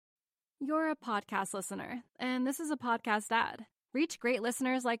You're a podcast listener, and this is a podcast ad. Reach great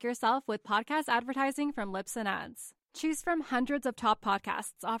listeners like yourself with podcast advertising from Libsyn Ads. Choose from hundreds of top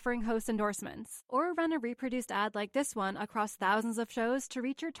podcasts offering host endorsements, or run a reproduced ad like this one across thousands of shows to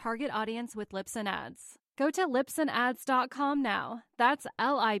reach your target audience with Libsyn Ads. Go to libsynads.com now. That's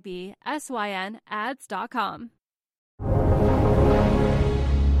LIBSYN ads.com.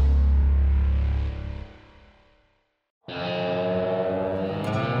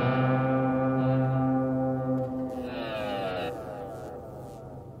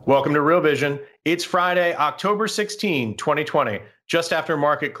 Welcome to Real Vision. It's Friday, October 16, 2020, just after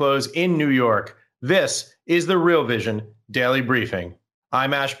market close in New York. This is the Real Vision Daily Briefing.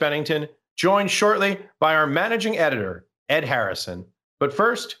 I'm Ash Bennington, joined shortly by our managing editor, Ed Harrison. But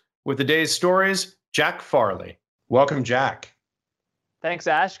first, with the day's stories, Jack Farley. Welcome, Jack. Thanks,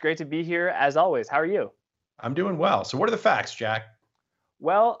 Ash. Great to be here, as always. How are you? I'm doing well. So what are the facts, Jack?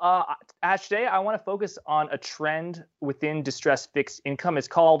 Well, Ash, today I want to focus on a trend within distressed fixed income. It's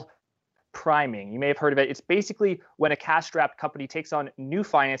called priming. You may have heard of it. It's basically when a cash-strapped company takes on new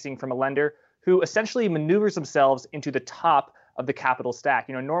financing from a lender who essentially maneuvers themselves into the top of the capital stack.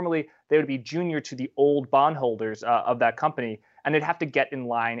 Normally they would be junior to the old bondholders of that company, and they'd have to get in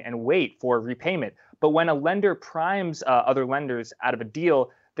line and wait for repayment. But when a lender primes other lenders out of a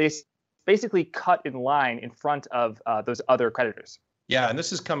deal, they basically cut in line in front of those other creditors. Yeah, and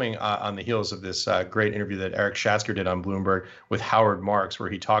this is coming on the heels of this great interview that Eric Schatzker did on Bloomberg with Howard Marks, where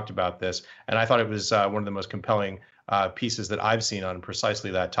he talked about this. And I thought it was one of the most compelling pieces that I've seen on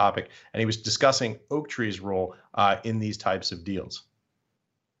precisely that topic. And he was discussing Oaktree's role in these types of deals.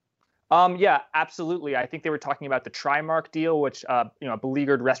 Yeah, absolutely. I think they were talking about the Trimark deal, which a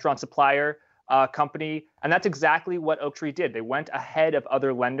beleaguered restaurant supplier company. And that's exactly what Oaktree did. They went ahead of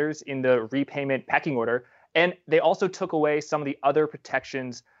other lenders in the repayment pecking order. And they also took away some of the other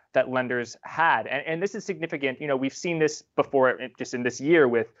protections that lenders had. And this is significant. We've seen this before just in this year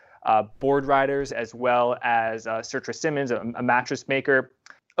with Boardriders as well as Sertra Simmons, a mattress maker.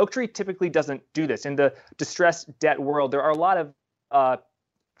 Oaktree typically doesn't do this. In the distressed debt world, there are a lot of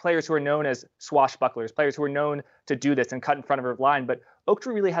players who are known as swashbucklers, players who are known to do this and cut in front of a line. But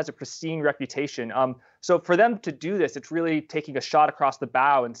Oaktree really has a pristine reputation. So for them to do this, it's really taking a shot across the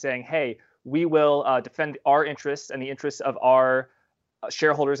bow and saying, hey, we will defend our interests and the interests of our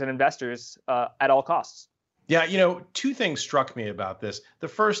shareholders and investors at all costs. Yeah, two things struck me about this. The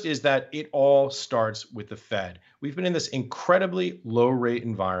first is that it all starts with the Fed. We've been in this incredibly low rate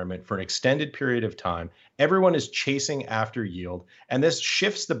environment for an extended period of time. Everyone is chasing after yield, and this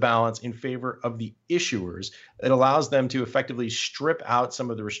shifts the balance in favor of the issuers. It allows them to effectively strip out some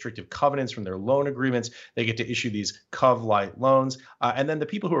of the restrictive covenants from their loan agreements. They get to issue these cov-light loans. And then the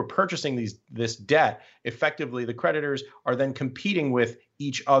people who are purchasing this debt, effectively the creditors, are then competing with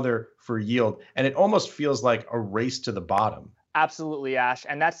each other for yield. And it almost feels like a race to the bottom. Absolutely, Ash.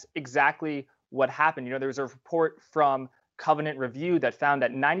 And that's exactly what happened. There was a report from Covenant Review that found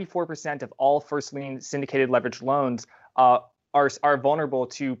that 94% of all first lien syndicated leveraged loans are vulnerable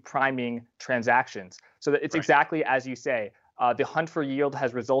to priming transactions. So that it's exactly as you say. The hunt for yield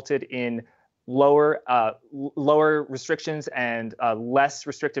has resulted in lower restrictions and less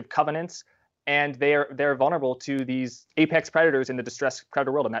restrictive covenants. And they're vulnerable to these apex predators in the distressed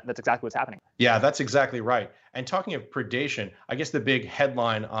creditor world. And that's exactly what's happening. Yeah, that's exactly right. And talking of predation, I guess the big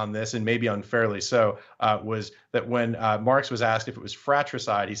headline on this, and maybe unfairly so, was that when Marx was asked if it was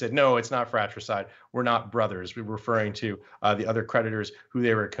fratricide, he said, no, it's not fratricide. We're not brothers. We were referring to the other creditors who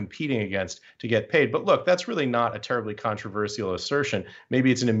they were competing against to get paid. But look, that's really not a terribly controversial assertion. Maybe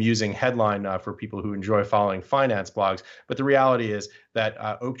it's an amusing headline for people who enjoy following finance blogs. But the reality is that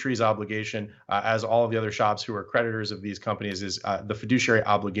Oaktree's obligation, as all of the other shops who are creditors of these companies, is the fiduciary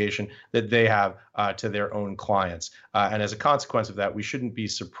obligation that they have to their own clients. And as a consequence of that, we shouldn't be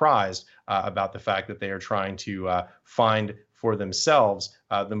surprised about the fact that they are trying to find for themselves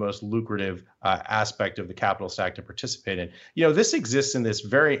the most lucrative aspect of the capital stack to participate in. This exists in this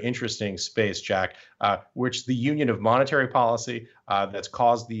very interesting space, Jack, which the union of monetary policy that's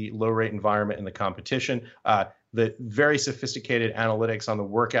caused the low rate environment and the competition, the very sophisticated analytics on the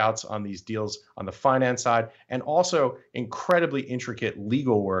workouts on these deals on the finance side, and also incredibly intricate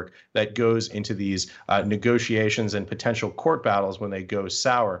legal work that goes into these negotiations and potential court battles when they go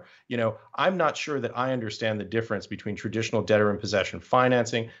sour. I'm not sure that I understand the difference between traditional debtor in possession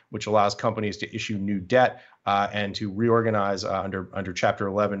financing, which allows companies to issue new debt and to reorganize under Chapter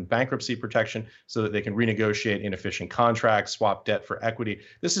 11 bankruptcy protection so that they can renegotiate inefficient contracts, swap debt for equity.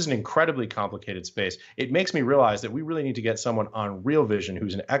 This is an incredibly complicated space. It makes me realize that we really need to get someone on Real Vision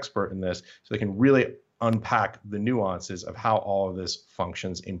who's an expert in this so they can really unpack the nuances of how all of this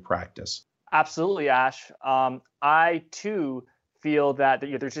functions in practice. Absolutely, Ash. I too feel that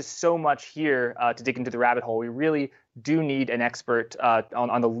there's just so much here to dig into the rabbit hole. We really do need an expert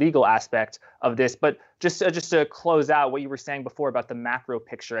on the legal aspect of this. But just to close out what you were saying before about the macro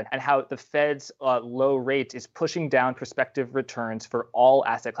picture and how the Fed's low rate is pushing down prospective returns for all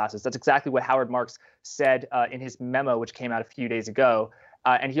asset classes. That's exactly what Howard Marks said in his memo, which came out a few days ago.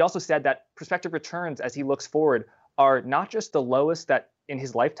 And he also said that prospective returns, as he looks forward, are not just the lowest that in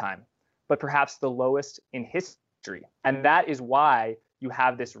his lifetime, but perhaps the lowest in history. And that is why you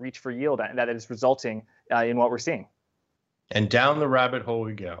have this reach for yield and that is resulting in what we're seeing. And down the rabbit hole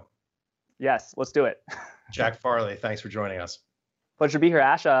we go. Yes, let's do it. Jack Farley, thanks for joining us. Pleasure to be here,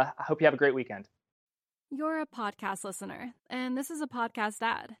 Ash. I hope you have a great weekend. You're a podcast listener, and this is a podcast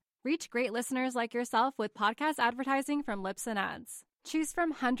ad. Reach great listeners like yourself with podcast advertising from Libsyn Ads. Choose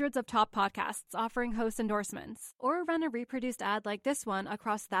from hundreds of top podcasts offering host endorsements, or run a reproduced ad like this one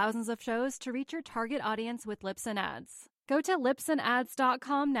across thousands of shows to reach your target audience with Libsyn Ads. Go to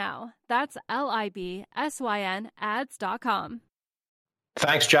libsynads.com now. That's LIBSYN ads.com.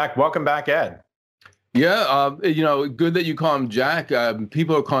 Thanks, Jack. Welcome back, Ed. Yeah, good that you call him Jack.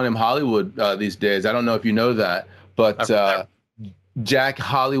 People are calling him Hollywood these days. I don't know if you know that, but Jack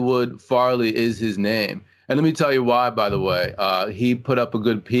Hollywood Farley is his name. And let me tell you why, by the way. He put up a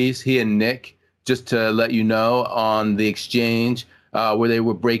good piece, he and Nick, just to let you know, on The Exchange, where they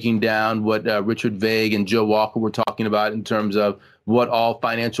were breaking down what Richard Vague and Joe Walker were talking about in terms of what all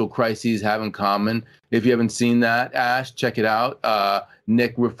financial crises have in common. If you haven't seen that, Ash, check it out.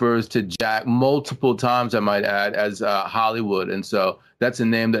 Nick refers to Jack multiple times, I might add, as Hollywood. And so that's a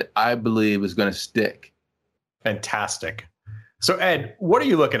name that I believe is going to stick. Fantastic. So, Ed, what are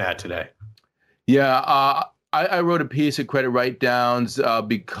you looking at today? Yeah, I wrote a piece at Credit Write-Downs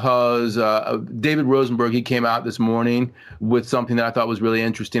because David Rosenberg, he came out this morning with something that I thought was really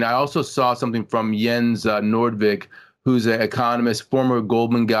interesting. I also saw something from Jens Nordvik, who's an economist, former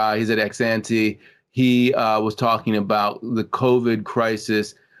Goldman guy. He's at Exante. He was talking about the COVID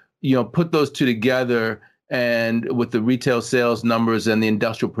crisis. Put those two together, and with the retail sales numbers and the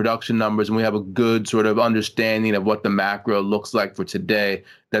industrial production numbers, and we have a good sort of understanding of what the macro looks like for today.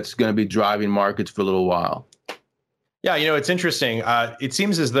 That's going to be driving markets for a little while. Yeah, it's interesting. It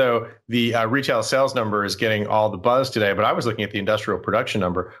seems as though the retail sales number is getting all the buzz today, but I was looking at the industrial production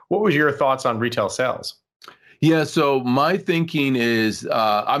number. What was your thoughts on retail sales? Yeah, so my thinking is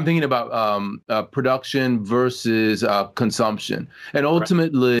I'm thinking about production versus consumption. And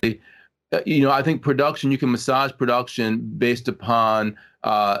ultimately, I think production, you can massage production based upon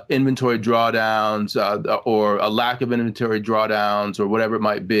inventory drawdowns or a lack of inventory drawdowns or whatever it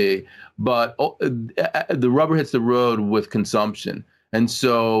might be. But the rubber hits the road with consumption. And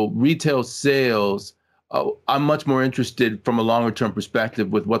so retail sales, I'm much more interested from a longer term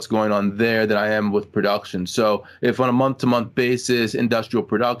perspective with what's going on there than I am with production. So if on a month-to-month basis, industrial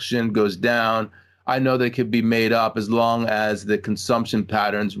production goes down, I know they could be made up as long as the consumption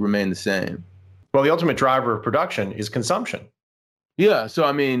patterns remain the same. Well, the ultimate driver of production is consumption. Yeah. So,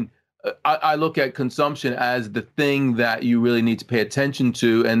 I mean, I look at consumption as the thing that you really need to pay attention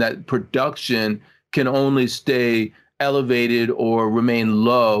to, and that production can only stay elevated or remain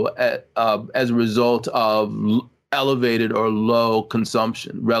low as a result of elevated or low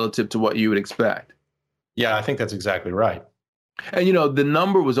consumption relative to what you would expect. Yeah, I think that's exactly right. And, the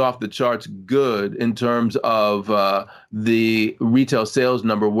number was off the charts good in terms of the retail sales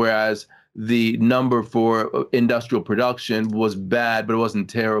number, whereas the number for industrial production was bad, but it wasn't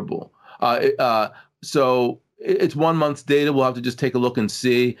terrible. So it's 1 month's data. We'll have to just take a look and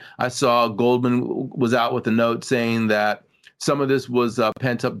see. I saw Goldman was out with a note saying that some of this was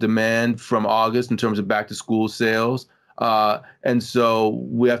pent-up demand from August in terms of back-to-school sales. And so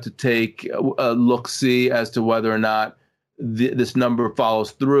we have to take a look-see as to whether or not this number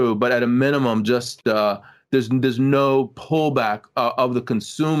follows through. But at a minimum, just there's no pullback of the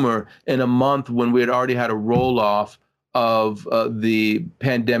consumer in a month when we had already had a roll-off of the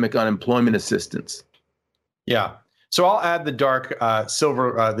pandemic unemployment assistance. Yeah. So I'll add the dark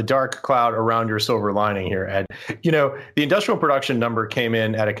the dark cloud around your silver lining here, Ed. The industrial production number came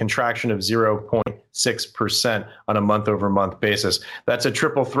in at a contraction of 0.6% on a month-over-month basis. That's a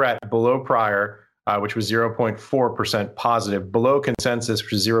triple threat below prior, which was 0.4% positive, below consensus,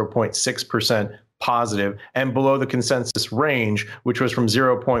 which is 0.6% positive and below the consensus range, which was from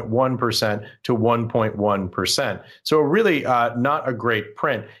 0.1% to 1.1%. So really not a great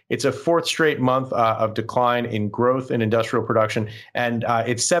print. It's a fourth straight month of decline in growth in industrial production, and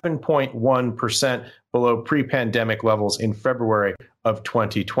it's 7.1% below pre-pandemic levels in February of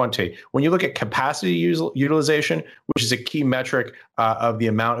 2020. When you look at capacity utilization, which is a key metric of the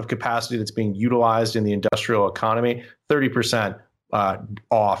amount of capacity that's being utilized in the industrial economy, 30%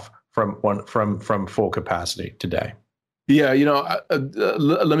 off from full capacity today. Yeah,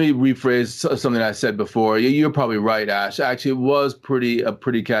 let me rephrase something I said before. You're probably right, Ash. Actually, it was a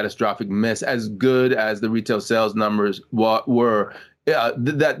pretty catastrophic miss. As good as the retail sales numbers were,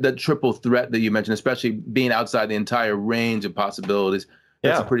 that triple threat that you mentioned, especially being outside the entire range of possibilities,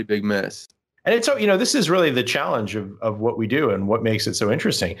 that's a pretty big miss. And it's so, this is really the challenge of what we do, and what makes it so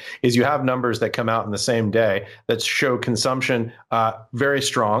interesting is you have numbers that come out in the same day that show consumption very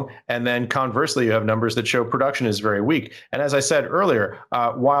strong. And then conversely, you have numbers that show production is very weak. And as I said earlier,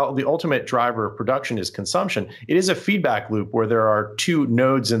 while the ultimate driver of production is consumption, it is a feedback loop where there are two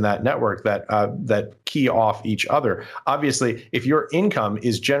nodes in that network that key off each other. Obviously, if your income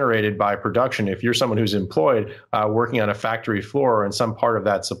is generated by production, if you're someone who's employed working on a factory floor or in some part of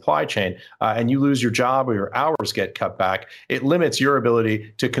that supply chain, and you lose your job or your hours get cut back, it limits your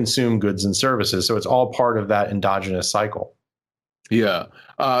ability to consume goods and services. So it's all part of that endogenous cycle. Yeah.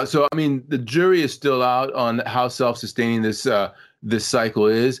 So, I mean, the jury is still out on how self-sustaining this cycle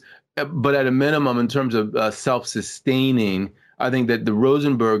is. But at a minimum, in terms of self-sustaining, I think that the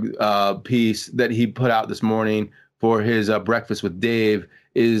Rosenberg piece that he put out this morning for his Breakfast with Dave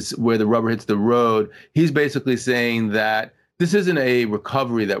is where the rubber hits the road. He's basically saying that this isn't a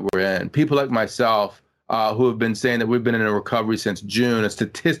recovery that we're in. People like myself who have been saying that we've been in a recovery since June, a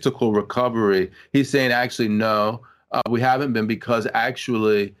statistical recovery. He's saying actually, no, we haven't been, because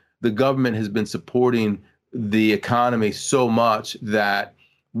actually the government has been supporting the economy so much that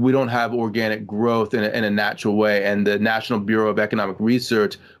we don't have organic growth in a natural way. And the National Bureau of Economic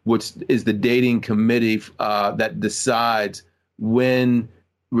Research, which is the dating committee that decides when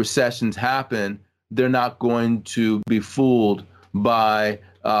recessions happen, they're not going to be fooled by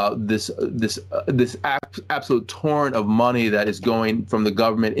this absolute torrent of money that is going from the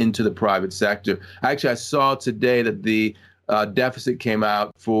government into the private sector. Actually, I saw today that the deficit came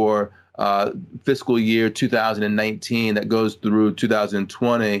out for fiscal year 2019 that goes through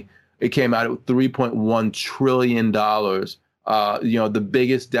 2020. It came out at $3.1 trillion. The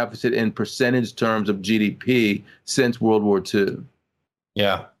biggest deficit in percentage terms of GDP since World War II.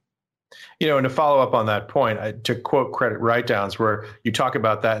 Yeah. And to follow up on that point, to quote Credit Write-Downs, where you talk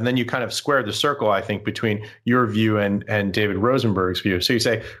about that, and then you kind of square the circle, I think, between your view and David Rosenberg's view. So you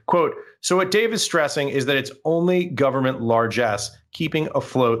say, quote, so what Dave is stressing is that it's only government largesse keeping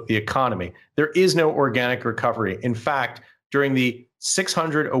afloat the economy. There is no organic recovery. In fact, during the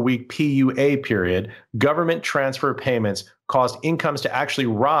 600 a week PUA period, government transfer payments caused incomes to actually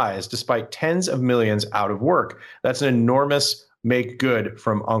rise despite tens of millions out of work. That's an enormous make good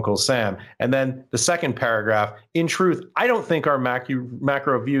from Uncle Sam. And then the second paragraph, in truth, I don't think our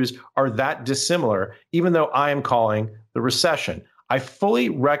macro views are that dissimilar, even though I am calling the recession. I fully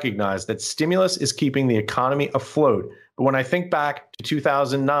recognize that stimulus is keeping the economy afloat. But when I think back to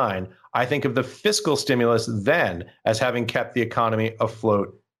 2009, I think of the fiscal stimulus then as having kept the economy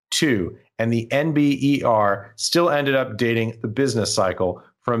afloat too. And the NBER still ended up dating the business cycle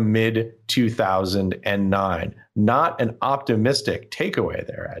from mid-2009. Not an optimistic takeaway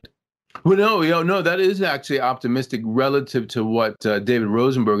there, Ed. Well, no, that is actually optimistic relative to what David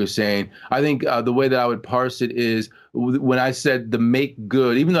Rosenberg is saying. I think the way that I would parse it is when I said the make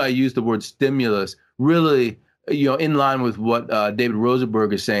good, even though I used the word stimulus, really, in line with what David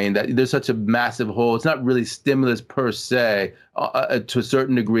Rosenberg is saying, that there's such a massive hole. It's not really stimulus per se. To a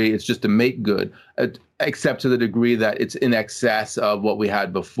certain degree, it's just a make good, except to the degree that it's in excess of what we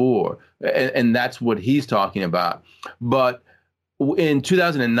had before. And that's what he's talking about. But in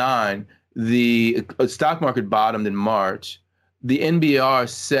 2009, the stock market bottomed in March. The NBER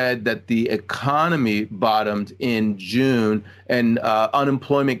said that the economy bottomed in June, and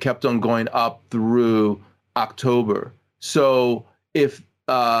unemployment kept on going up through October. So if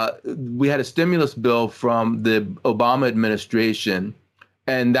we had a stimulus bill from the Obama administration,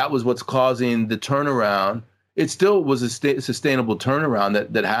 and that was what's causing the turnaround, it still was a sustainable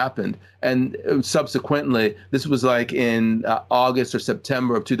turnaround that happened. And subsequently, this was like in August or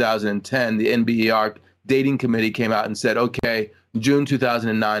September of 2010, the NBER dating committee came out and said, okay, June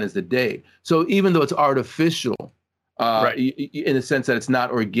 2009 is the date. So even though it's artificial, right, in the sense that it's not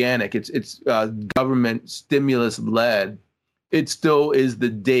organic, it's government stimulus led, it still is the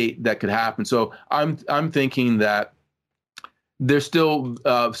date that could happen. So I'm thinking that there's still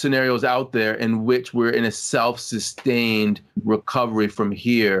scenarios out there in which we're in a self-sustained recovery from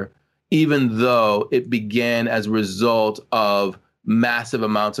here, even though it began as a result of massive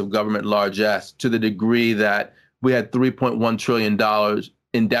amounts of government largesse, to the degree that we had $3.1 trillion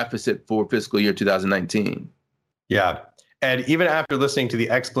in deficit for fiscal year 2019. Yeah. And even after listening to the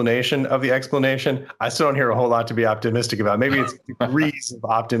explanation of the explanation, I still don't hear a whole lot to be optimistic about. Maybe it's degrees of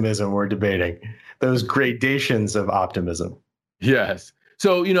optimism we're debating, those gradations of optimism. Yes.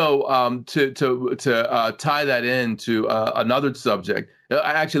 So, to tie that into another subject,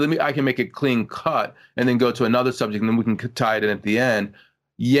 I can make it clean cut and then go to another subject, and then we can tie it in at the end.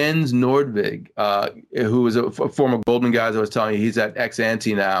 Jens Nordvig, who was a former Goldman guy, as I was telling you, he's at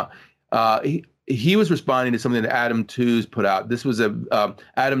Ex-Ante now. He was responding to something that Adam Tooze put out. This was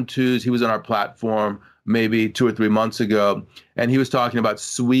Adam Tooze. He was on our platform maybe 2 or 3 months ago, and he was talking about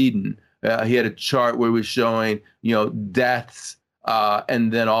Sweden. He had a chart where he was showing, deaths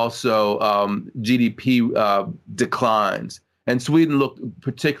and then also GDP declines. And Sweden looked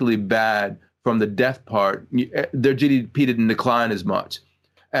particularly bad from the death part. Their GDP didn't decline as much.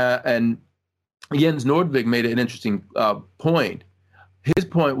 And Jens Nordvig made an interesting point. His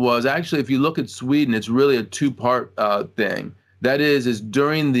point was, actually, if you look at Sweden, it's really a two-part thing. That is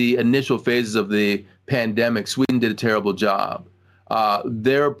during the initial phases of the pandemic, Sweden did a terrible job.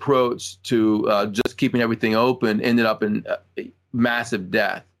 Their approach to just keeping everything open ended up in massive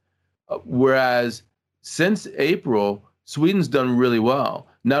death. Whereas since April, Sweden's done really well.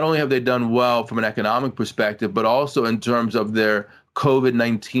 Not only have they done well from an economic perspective, but also in terms of their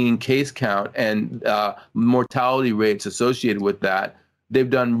COVID-19 case count and mortality rates associated with that. They've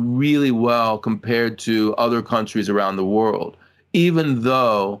done really well compared to other countries around the world, even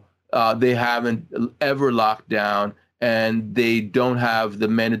though they haven't ever locked down and they don't have the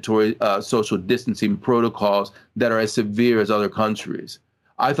mandatory social distancing protocols that are as severe as other countries.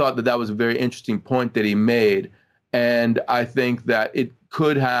 I thought that was a very interesting point that he made. And I think that it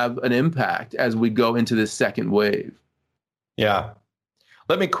could have an impact as we go into this second wave. Yeah.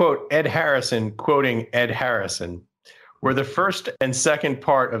 Let me quote Ed Harrison, quoting Ed Harrison. Where the first and second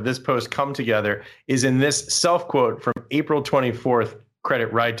part of this post come together is in this self-quote from April 24th,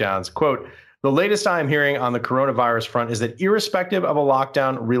 credit write-downs. Quote, "The latest I am hearing on the coronavirus front is that irrespective of a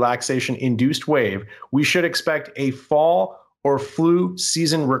lockdown relaxation-induced wave, we should expect a fall or flu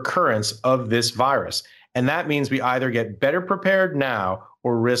season recurrence of this virus. And that means we either get better prepared now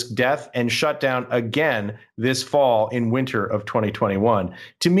or risk death and shutdown again this fall in winter of 2021.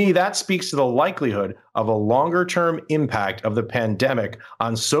 To me, that speaks to the likelihood of a longer-term impact of the pandemic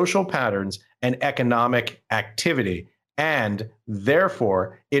on social patterns and economic activity. And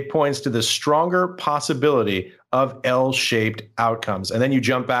therefore, it points to the stronger possibility of L-shaped outcomes." And then you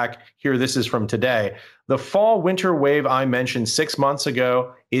jump back here. This is from today. "The fall-winter wave I mentioned 6 months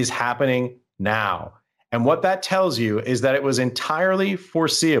ago is happening now. And what that tells you is that it was entirely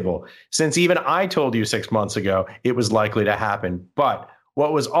foreseeable, since even I told you 6 months ago it was likely to happen. But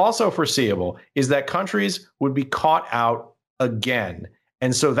what was also foreseeable is that countries would be caught out again.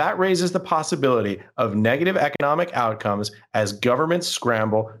 And so that raises the possibility of negative economic outcomes as governments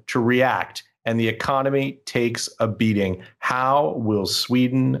scramble to react and the economy takes a beating. How will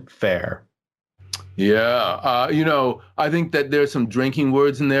Sweden fare?" Yeah. I think that there's some drinking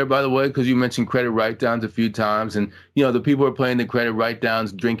words in there, by the way, because you mentioned credit write-downs a few times. And, the people who are playing the credit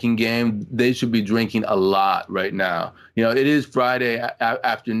write-downs drinking game, they should be drinking a lot right now. It is Friday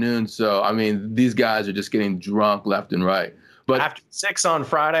afternoon. So, these guys are just getting drunk left and right. But after 6 on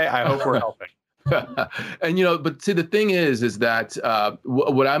Friday, I hope we're helping. And, but see, the thing is that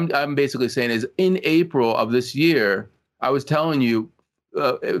what I'm basically saying is in April of this year, I was telling you,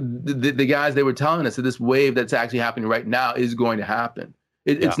 the guys, they were telling us that this wave that's actually happening right now is going to happen.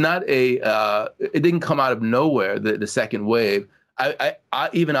 It's not it didn't come out of nowhere, the second wave.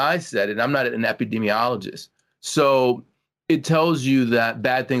 I said it, I'm not an epidemiologist. So it tells you that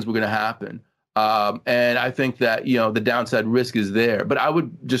bad things were going to happen. And I think that, the downside risk is there. But I would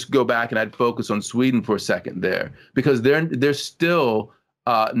just go back and I'd focus on Sweden for a second there, because they're still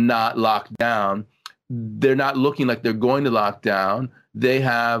not locked down. They're not looking like they're going to lock down. They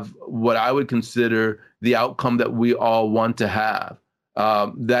have what I would consider the outcome that we all want to have.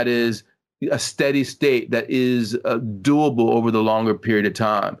 That is a steady state that is doable over the longer period of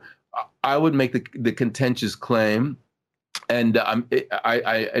time. I would make the contentious claim, and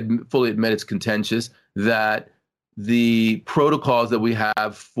I fully admit it's contentious, that the protocols that we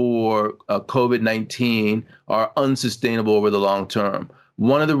have for COVID-19 are unsustainable over the long term.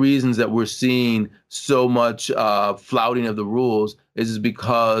 one of the reasons that we're seeing so much flouting of the rules is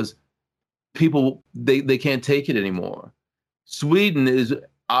because people, they can't take it anymore. Sweden is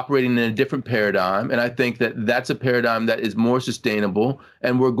operating in a different paradigm, and I think that that's a paradigm that is more sustainable,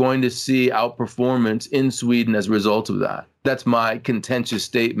 and we're going to see outperformance in Sweden as a result of that. That's my contentious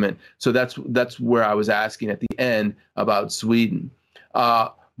statement. So that's where I was asking at the end about Sweden.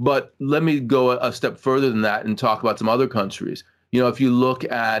 But let me go a step further than that and talk about some other countries. If you look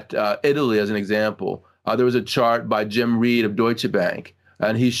at Italy as an example, there was a chart by Jim Reed of Deutsche Bank,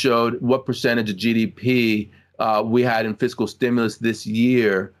 and he showed what percentage of GDP we had in fiscal stimulus this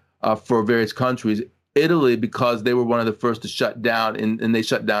year for various countries. Italy, because they were one of the first to shut down, and they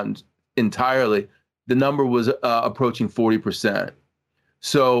shut down entirely, the number was approaching 40%.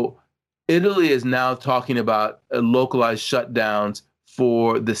 So Italy is now talking about localized shutdowns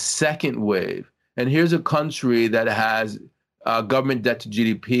for the second wave. And here's a country that has government debt to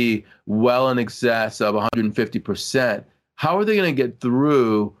GDP well in excess of 150%. How are they going to get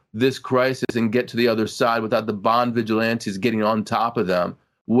through this crisis and get to the other side without the bond vigilantes getting on top of them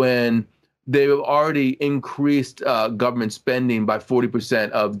when they've already increased government spending by 40%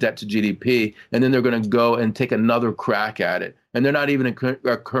 of debt to GDP, and then they're going to go and take another crack at it? And they're not even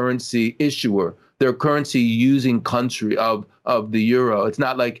a currency issuer. They're a currency using country of the euro. It's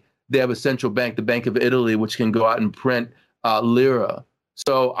not like they have a central bank, the Bank of Italy, which can go out and print lira.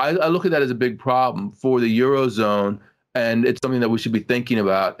 So I look at that as a big problem for the Eurozone, and it's something that we should be thinking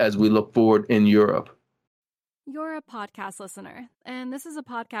about as we look forward in Europe. You're a podcast listener, and this is a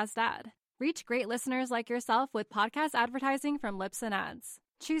podcast ad. Reach great listeners like yourself with podcast advertising from Libsyn Ads.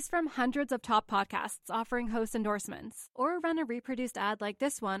 Choose from hundreds of top podcasts offering host endorsements, or run a reproduced ad like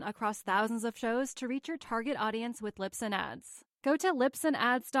this one across thousands of shows to reach your target audience with Libsyn Ads. Go to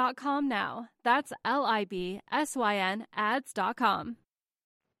libsynads.com now. That's LIBSYN ads.com.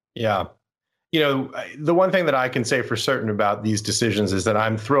 Yeah. The one thing that I can say for certain about these decisions is that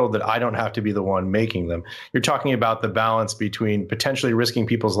I'm thrilled that I don't have to be the one making them. You're talking about the balance between potentially risking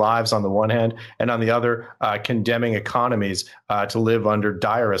people's lives on the one hand, and on the other, condemning economies to live under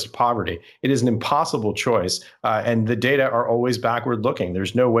direst poverty. It is an impossible choice, and the data are always backward looking.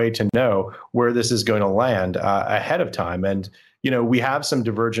 There's no way to know where this is going to land ahead of time. And we have some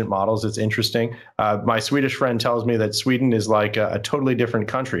divergent models. It's interesting. My Swedish friend tells me that Sweden is like a totally different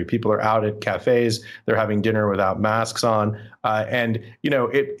country. People are out at cafes. They're having dinner without masks on. And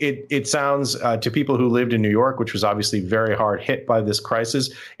it sounds to people who lived in New York, which was obviously very hard hit by this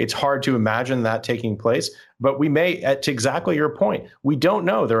crisis, it's hard to imagine that taking place. But we may, to exactly your point, we don't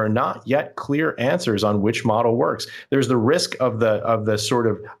know. There are not yet clear answers on which model works. There's the risk of the sort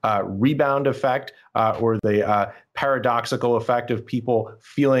of rebound effect or the paradoxical effect of people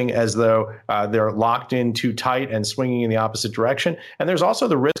feeling as though they're locked in too tight and swinging in the opposite direction. And there's also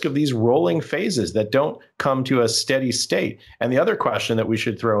the risk of these rolling phases that don't come to a steady state. And the other question that we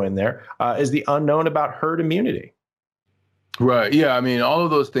should throw in there is the unknown about herd immunity. Right. Yeah. I mean, all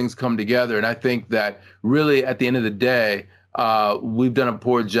of those things come together. And I think that really at the end of the day, we've done a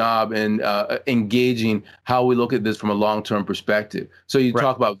poor job in engaging how we look at this from a long-term perspective. So you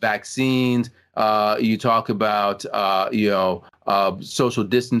talk about vaccines, you talk about, social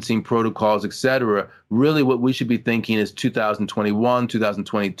distancing protocols, et cetera. Really what we should be thinking is 2021,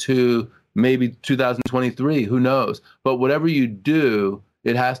 2022, maybe 2023, who knows? But whatever you do,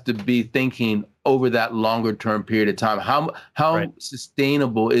 it has to be thinking over that longer term period of time. How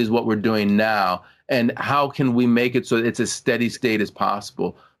sustainable is what we're doing now? And how can we make it so it's a steady state as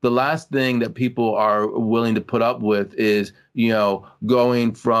possible? The last thing that people are willing to put up with is,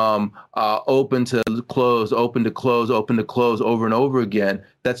 going from open to close, open to close, open to close over and over again.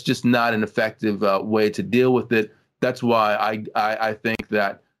 That's just not an effective way to deal with it. That's why I think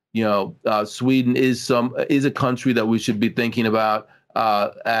that, Sweden is a country that we should be thinking about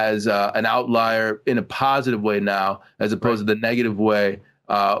as an outlier in a positive way now, as opposed to the negative way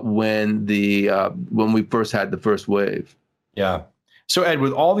when we first had the first wave. Yeah. So Ed,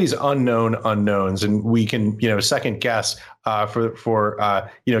 with all these unknown unknowns, and we can second guess to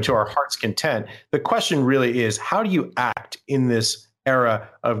our heart's content, the question really is, how do you act in this era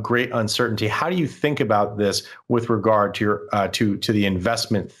of great uncertainty? How do you think about this with regard to your to the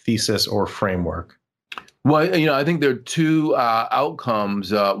investment thesis or framework? Well, I think there are two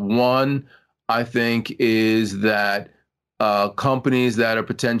outcomes. One, I think, is that companies that are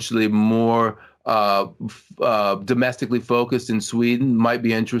potentially more domestically focused in Sweden might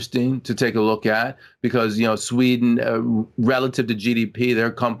be interesting to take a look at, because Sweden, relative to GDP, their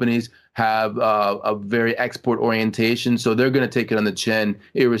companies have a very export orientation, so they're going to take it on the chin,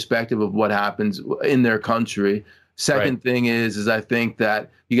 irrespective of what happens in their country. Second thing is I think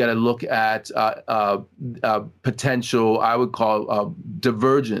that you got to look at potential, I would call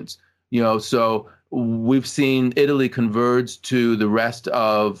divergence. So we've seen Italy converge to the rest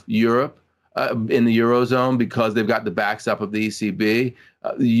of Europe in the Eurozone because they've got the backstop of the ECB.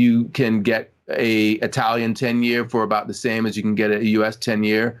 You can get a Italian 10-year for about the same as you can get a US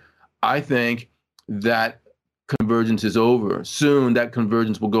 10-year. I think that convergence is over. Soon that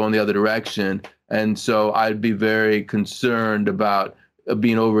convergence will go in the other direction. And so I'd be very concerned about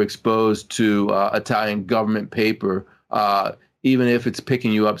being overexposed to Italian government paper, even if it's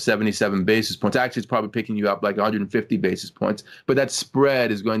picking you up 77 basis points. Actually, it's probably picking you up like 150 basis points. But that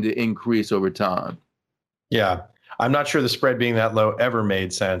spread is going to increase over time. Yeah. I'm not sure the spread being that low ever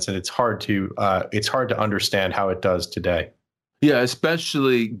made sense. And it's hard to understand how it does today. Yeah,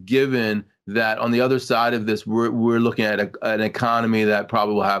 especially given that on the other side of this, we're looking at an economy that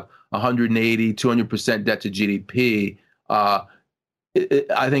probably will have 180, 200% debt to GDP. I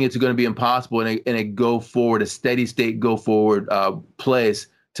think it's going to be impossible in a go forward, a steady state go forward place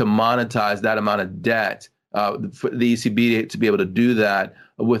to monetize that amount of debt for the ECB to be able to do that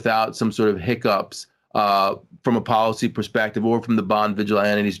without some sort of hiccups from a policy perspective or from the bond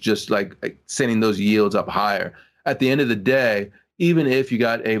vigilantes, just like sending those yields up higher. At the end of the day, even if you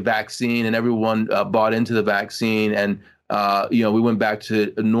got a vaccine and everyone bought into the vaccine and we went back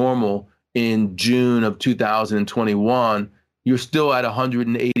to normal in June of 2021, you're still at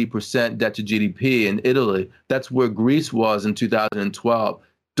 180% debt to GDP in Italy. That's where Greece was in 2012.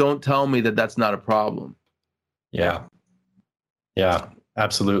 Don't tell me that that's not a problem. Yeah,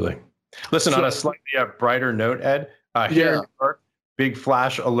 absolutely. Listen, on a slightly brighter note, Ed, here in New York, big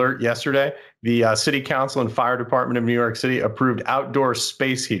flash alert yesterday. The City Council and Fire Department of New York City approved outdoor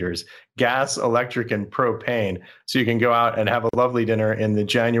space heaters, gas, electric, and propane. So you can go out and have a lovely dinner in the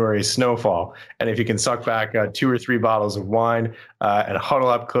January snowfall. And if you can suck back 2 or 3 bottles of wine and huddle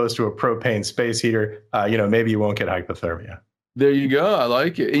up close to a propane space heater, maybe you won't get hypothermia. There you go. I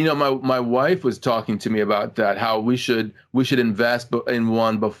like it. My wife was talking to me about that, how we should invest in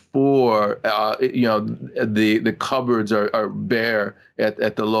one before the cupboards are bare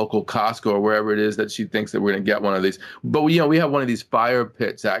at the local Costco or wherever it is that she thinks that we're going to get one of these. But we have one of these fire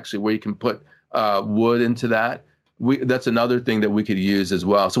pits actually where you can put wood into that. That's another thing that we could use as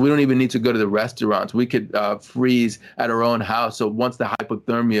well. So we don't even need to go to the restaurants. We could freeze at our own house. So once the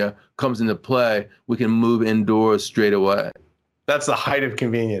hypothermia comes into play, we can move indoors straight away. That's the height of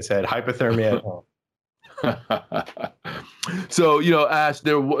convenience, Ed. Hypothermia at home. So, Ash,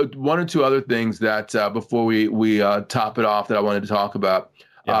 there were 1 or 2 other things that before we top it off that I wanted to talk about.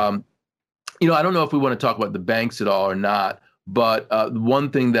 Yeah. I don't know if we want to talk about the banks at all or not, but one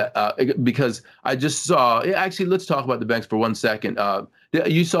thing that because I just saw, actually, let's talk about the banks for 1 second.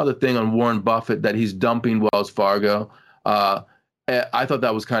 You saw the thing on Warren Buffett that he's dumping Wells Fargo. I thought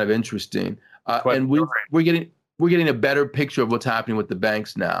that was kind of interesting. And we're getting a better picture of what's happening with the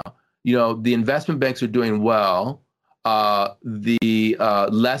banks now. The investment banks are doing well. The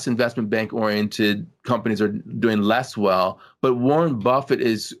less investment bank oriented companies are doing less well. But Warren Buffett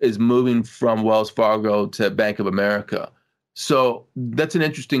is moving from Wells Fargo to Bank of America. So that's an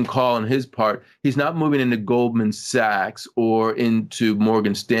interesting call on his part. He's not moving into Goldman Sachs or into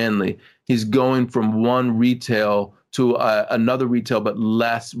Morgan Stanley. He's going from one retail to another retail, but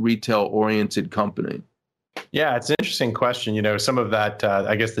less retail oriented company. Yeah, it's an interesting question. Some of that,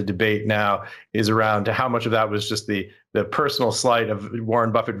 I guess the debate now is around how much of that was just the personal slight of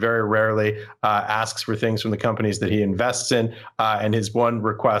Warren Buffett very rarely asks for things from the companies that he invests in. And his one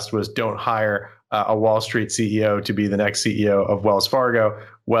request was don't hire a Wall Street CEO to be the next CEO of Wells Fargo.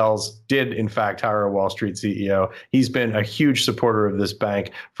 Wells did, in fact, hire a Wall Street CEO. He's been a huge supporter of this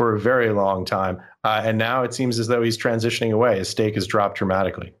bank for a very long time. And now it seems as though he's transitioning away. His stake has dropped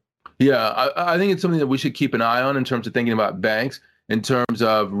dramatically. Yeah, I think it's something that we should keep an eye on in terms of thinking about banks, in terms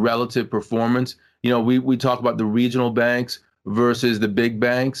of relative performance. We talk about the regional banks versus the big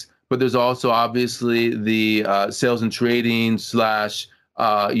banks, but there's also obviously the sales and trading /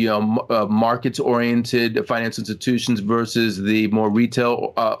 markets-oriented financial institutions versus the more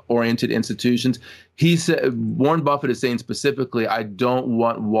retail-oriented institutions. He said, Warren Buffett is saying specifically, I don't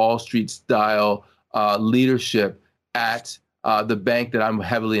want Wall Street-style leadership at the bank that I'm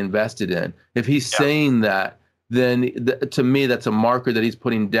heavily invested in. If he's saying that, then to me, that's a marker that he's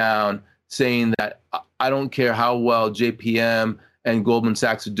putting down, saying that I don't care how well JPM and Goldman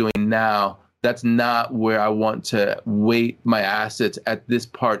Sachs are doing now. That's not where I want to weight my assets at this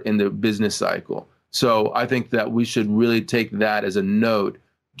part in the business cycle. So I think that we should really take that as a note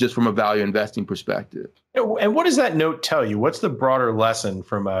just from a value investing perspective. And what does that note tell you? What's the broader lesson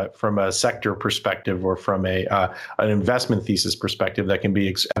from a sector perspective or from an investment thesis perspective that can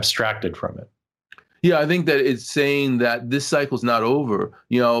be abstracted from it? Yeah, I think that it's saying that this cycle's not over.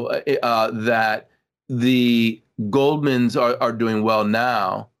 That the Goldmans are doing well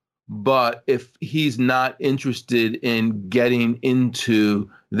now, but if he's not interested in getting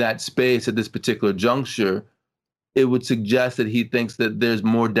into that space at this particular juncture, it would suggest that he thinks that there's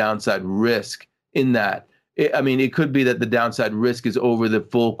more downside risk in that. It could be that the downside risk is over the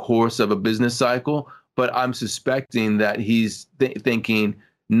full course of a business cycle, but I'm suspecting that he's thinking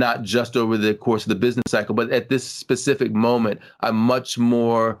not just over the course of the business cycle, but at this specific moment, I'm much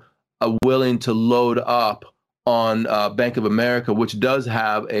more willing to load up on Bank of America, which does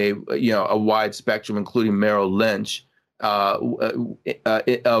have a wide spectrum, including Merrill Lynch,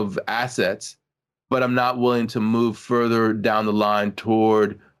 of assets, but I'm not willing to move further down the line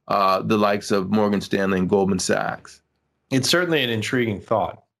toward the likes of Morgan Stanley and Goldman Sachs. It's certainly an intriguing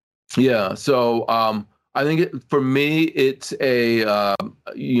thought. Yeah. So I think for me, it's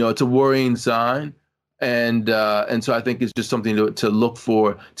it's a worrying sign. And so I think it's just something to look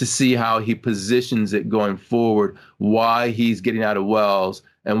for, to see how he positions it going forward, why he's getting out of Wells,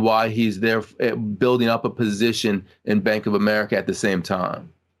 and why he's there building up a position in Bank of America at the same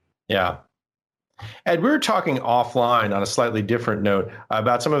time. Yeah. Ed, we were talking offline on a slightly different note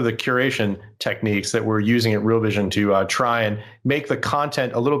about some of the curation techniques that we're using at Real Vision to try and make the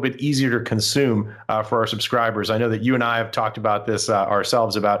content a little bit easier to consume for our subscribers. I know that you and I have talked about this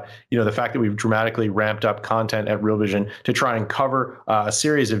ourselves, about the fact that we've dramatically ramped up content at Real Vision to try and cover a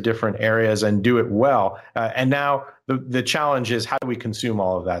series of different areas and do it well. And now the challenge is, how do we consume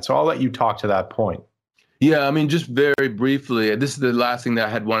all of that? So I'll let you talk to that point. Yeah, just very briefly, this is the last thing that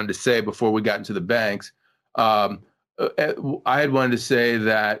I had wanted to say before we got into the banks. I had wanted to say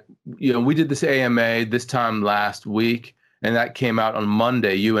that, we did this AMA this time last week, and that came out on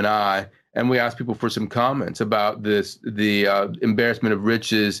Monday, you and I, and we asked people for some comments about the embarrassment of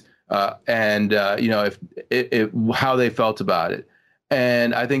riches, and how they felt about it.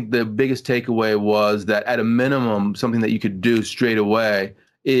 And I think the biggest takeaway was that at a minimum, something that you could do straight away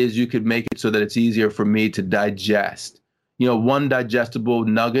is you could make it so that it's easier for me to digest. One digestible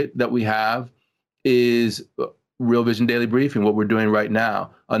nugget that we have is Real Vision Daily Briefing, what we're doing right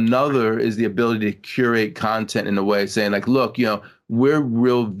now. Another is the ability to curate content in a way saying, like, look, we're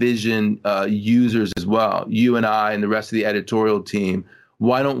Real Vision users as well. You and I and the rest of the editorial team,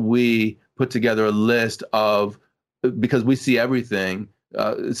 why don't we put together a list of, because we see everything,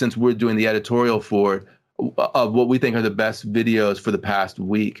 since we're doing the editorial for it, of what we think are the best videos for the past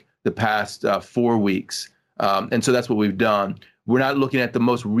week, the past 4 weeks. And so that's what we've done. We're not looking at the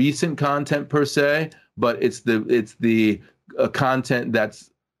most recent content per se, but it's the content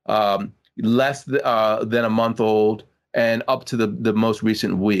that's less than a month old and up to the most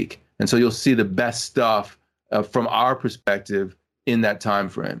recent week. And so you'll see the best stuff from our perspective in that time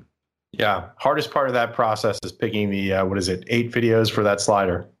frame. Yeah. Hardest part of that process is picking the, 8 videos for that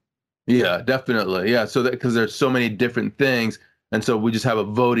slider. Yeah, definitely. Yeah. So because there's so many different things. And so we just have a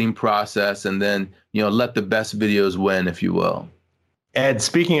voting process, and then, let the best videos win, if you will. Ed,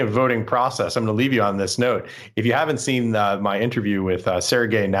 speaking of voting process, I'm going to leave you on this note. If you haven't seen my interview with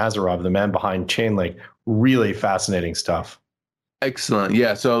Sergey Nazarov, the man behind Chainlink, really fascinating stuff. Excellent.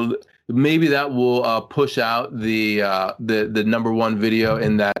 Yeah. So maybe that will push out the number one video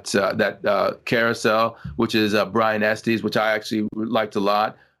in that carousel, which is Brian Estes, which I actually liked a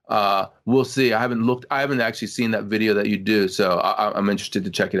lot. We'll see. I haven't actually seen that video that you do, so I'm interested to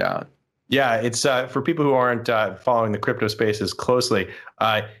check it out. Yeah, it's for people who aren't following the crypto space as closely.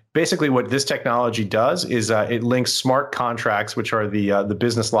 Basically, what this technology does is it links smart contracts, which are the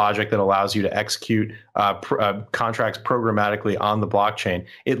business logic that allows you to execute contracts programmatically on the blockchain.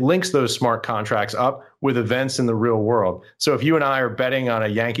 It links those smart contracts up with events in the real world. So if you and I are betting on a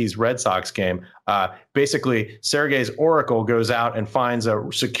Yankees-Red Sox game, basically Sergey's Oracle goes out and finds a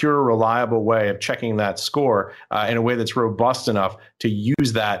secure, reliable way of checking that score in a way that's robust enough to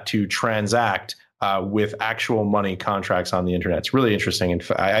use that to transact with actual money contracts on the internet. It's really interesting and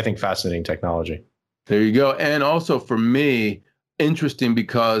I think fascinating technology. There you go. And also for me, interesting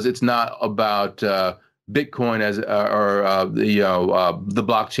because it's not about Bitcoin as the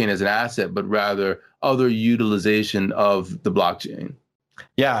blockchain as an asset, but rather other utilization of the blockchain.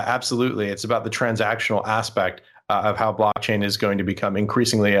 Yeah, absolutely. It's about the transactional aspect of how blockchain is going to become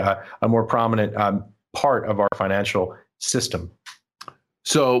increasingly a more prominent part of our financial system.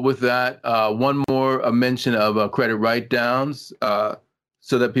 So with that, one more mention of credit write-downs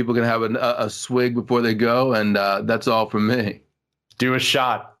so that people can have a swig before they go. And that's all from me. Do a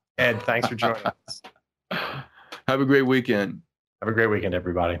shot. Ed, thanks for joining us. Have a great weekend. Have a great weekend,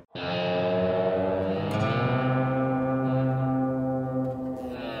 everybody.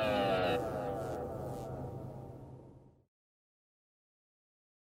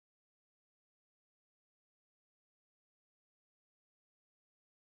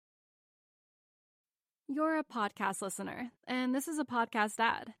 You're a podcast listener, and this is a podcast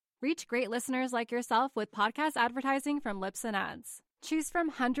ad. Reach great listeners like yourself with podcast advertising from Libsyn Ads. Choose from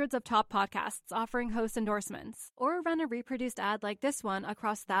hundreds of top podcasts offering host endorsements, or run a reproduced ad like this one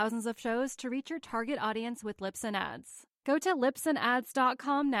across thousands of shows to reach your target audience with Libsyn Ads. Go to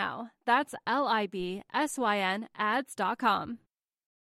libsynads.com now. That's LIBSYN ads.com.